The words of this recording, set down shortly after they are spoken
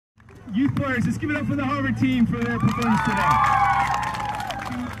Youth players, let's give it up for the Harvard team for their performance today.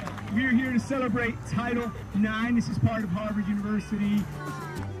 We are here to celebrate Title IX. This is part of Harvard University.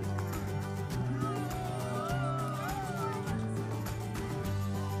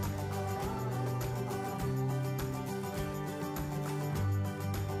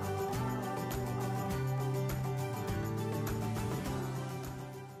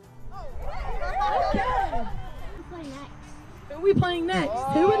 Who are we playing next?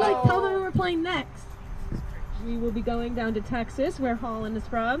 Who would like to tell them who we're playing next? We will be going down to Texas, where Holland is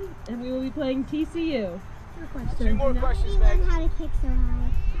from, and we will be playing TCU. Two more questions, Meg. How to kick so high.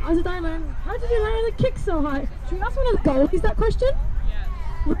 How did you learn how to kick so high? Should we ask one of the goalies that question? Yes.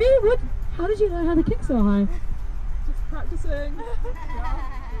 Really? What? How did you learn how to kick so high? Just practicing.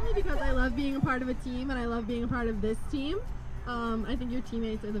 Only because I love being a part of a team and I love being a part of this team. I think your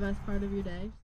teammates are the best part of your day.